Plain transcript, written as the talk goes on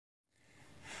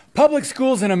Public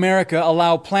schools in America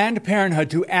allow Planned Parenthood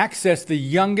to access the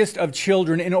youngest of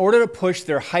children in order to push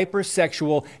their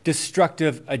hypersexual,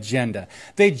 destructive agenda.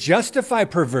 They justify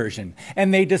perversion,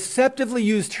 and they deceptively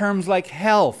use terms like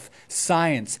health,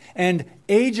 science, and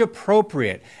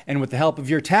age-appropriate. And with the help of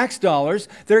your tax dollars,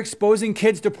 they're exposing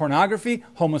kids to pornography,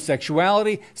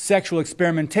 homosexuality, sexual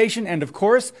experimentation, and, of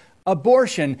course,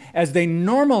 abortion as they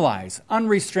normalize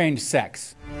unrestrained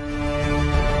sex.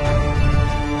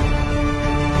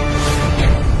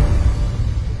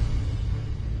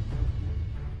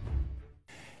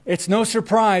 It's no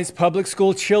surprise public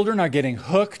school children are getting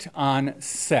hooked on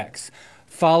sex.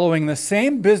 Following the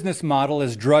same business model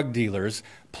as drug dealers,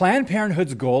 Planned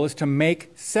Parenthood's goal is to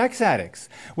make sex addicts.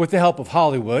 With the help of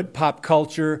Hollywood, pop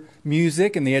culture,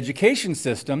 music, and the education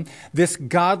system, this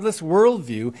godless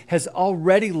worldview has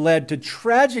already led to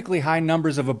tragically high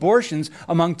numbers of abortions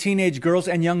among teenage girls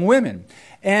and young women.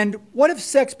 And what if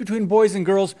sex between boys and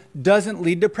girls doesn't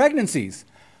lead to pregnancies?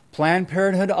 Planned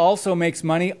Parenthood also makes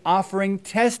money offering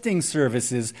testing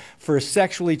services for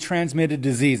sexually transmitted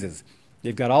diseases.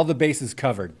 They've got all the bases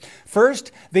covered.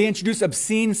 First, they introduce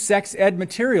obscene sex ed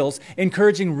materials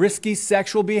encouraging risky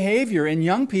sexual behavior in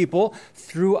young people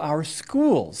through our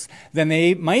schools. Then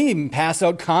they might even pass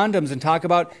out condoms and talk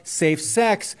about safe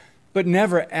sex, but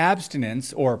never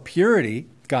abstinence or purity,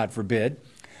 God forbid.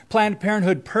 Planned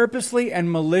Parenthood purposely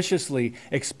and maliciously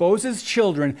exposes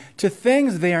children to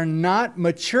things they are not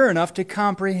mature enough to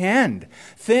comprehend,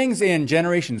 things in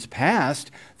generations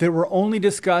past that were only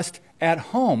discussed at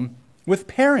home with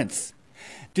parents.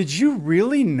 Did you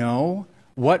really know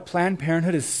what Planned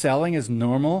Parenthood is selling as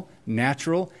normal,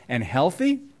 natural, and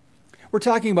healthy? We're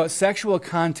talking about sexual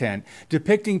content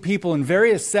depicting people in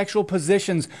various sexual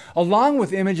positions along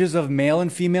with images of male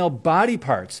and female body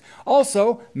parts.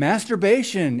 Also,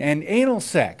 masturbation and anal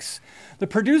sex. The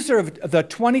producer of the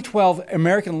 2012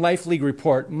 American Life League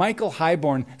report, Michael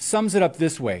Highborn, sums it up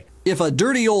this way. If a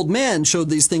dirty old man showed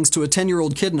these things to a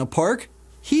 10-year-old kid in a park,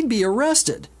 he'd be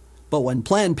arrested. But when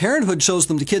Planned Parenthood shows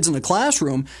them to kids in a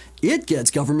classroom, it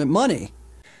gets government money.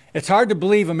 It's hard to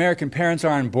believe American parents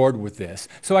are on board with this,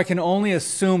 so I can only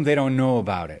assume they don't know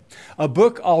about it. A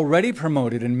book already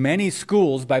promoted in many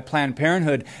schools by Planned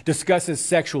Parenthood discusses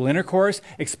sexual intercourse,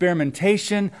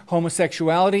 experimentation,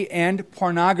 homosexuality, and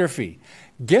pornography.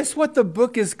 Guess what the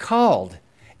book is called?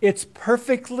 It's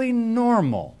Perfectly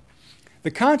Normal. The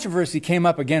controversy came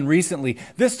up again recently,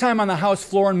 this time on the House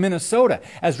floor in Minnesota,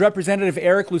 as Representative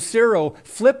Eric Lucero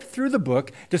flipped through the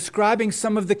book describing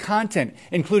some of the content,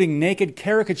 including naked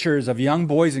caricatures of young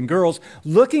boys and girls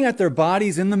looking at their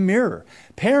bodies in the mirror.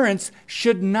 Parents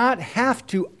should not have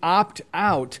to opt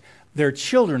out their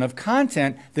children of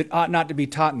content that ought not to be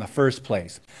taught in the first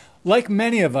place. Like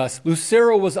many of us,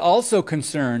 Lucero was also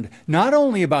concerned not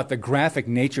only about the graphic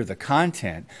nature of the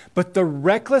content, but the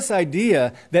reckless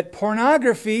idea that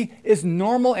pornography is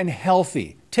normal and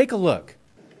healthy. Take a look.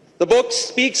 The book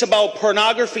speaks about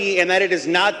pornography and that it is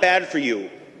not bad for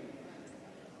you.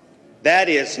 That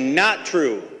is not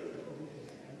true.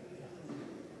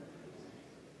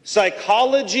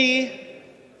 Psychology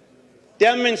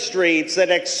demonstrates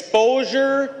that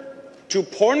exposure to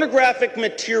pornographic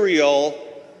material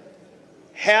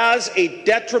has a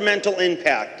detrimental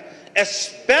impact,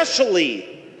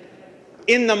 especially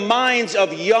in the minds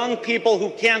of young people who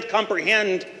can't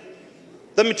comprehend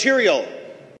the material.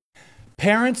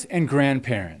 Parents and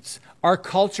grandparents, our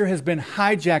culture has been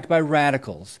hijacked by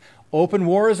radicals. Open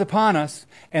war is upon us,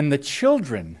 and the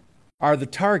children are the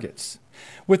targets.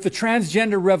 With the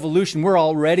transgender revolution, we're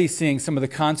already seeing some of the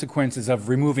consequences of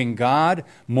removing God,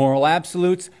 moral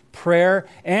absolutes, prayer,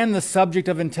 and the subject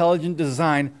of intelligent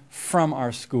design from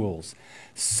our schools.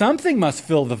 Something must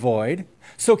fill the void,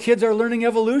 so kids are learning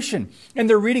evolution, and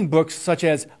they're reading books such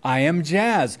as I Am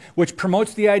Jazz, which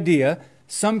promotes the idea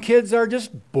some kids are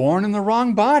just born in the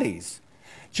wrong bodies.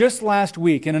 Just last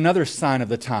week, in another sign of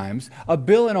the times, a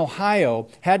bill in Ohio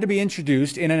had to be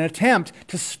introduced in an attempt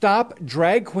to stop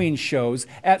drag queen shows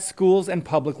at schools and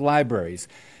public libraries.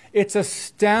 It's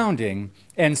astounding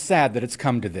and sad that it's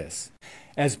come to this.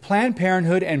 As Planned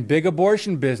Parenthood and big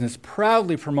abortion business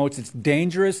proudly promotes its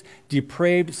dangerous,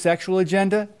 depraved sexual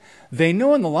agenda, they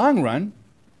know in the long run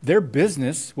their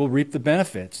business will reap the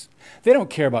benefits. They don't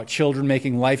care about children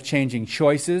making life-changing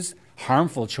choices,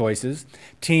 harmful choices,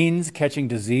 teens catching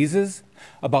diseases,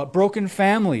 about broken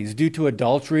families due to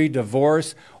adultery,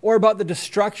 divorce, or about the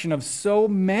destruction of so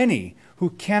many who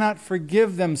cannot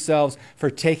forgive themselves for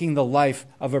taking the life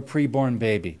of a preborn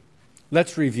baby.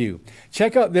 Let's review.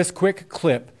 Check out this quick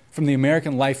clip from the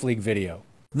American Life League video.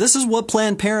 This is what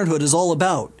Planned Parenthood is all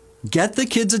about. Get the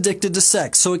kids addicted to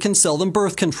sex so it can sell them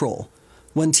birth control.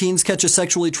 When teens catch a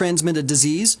sexually transmitted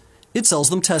disease, it sells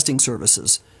them testing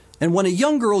services. And when a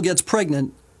young girl gets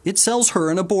pregnant, it sells her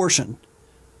an abortion.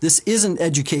 This isn't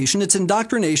education, it's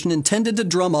indoctrination intended to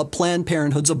drum up Planned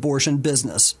Parenthood's abortion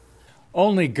business.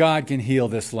 Only God can heal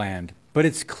this land, but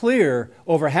it's clear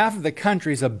over half of the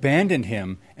country's abandoned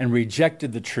him and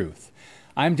rejected the truth.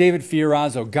 I'm David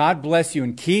Fiorazzo. God bless you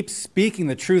and keep speaking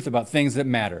the truth about things that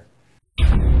matter.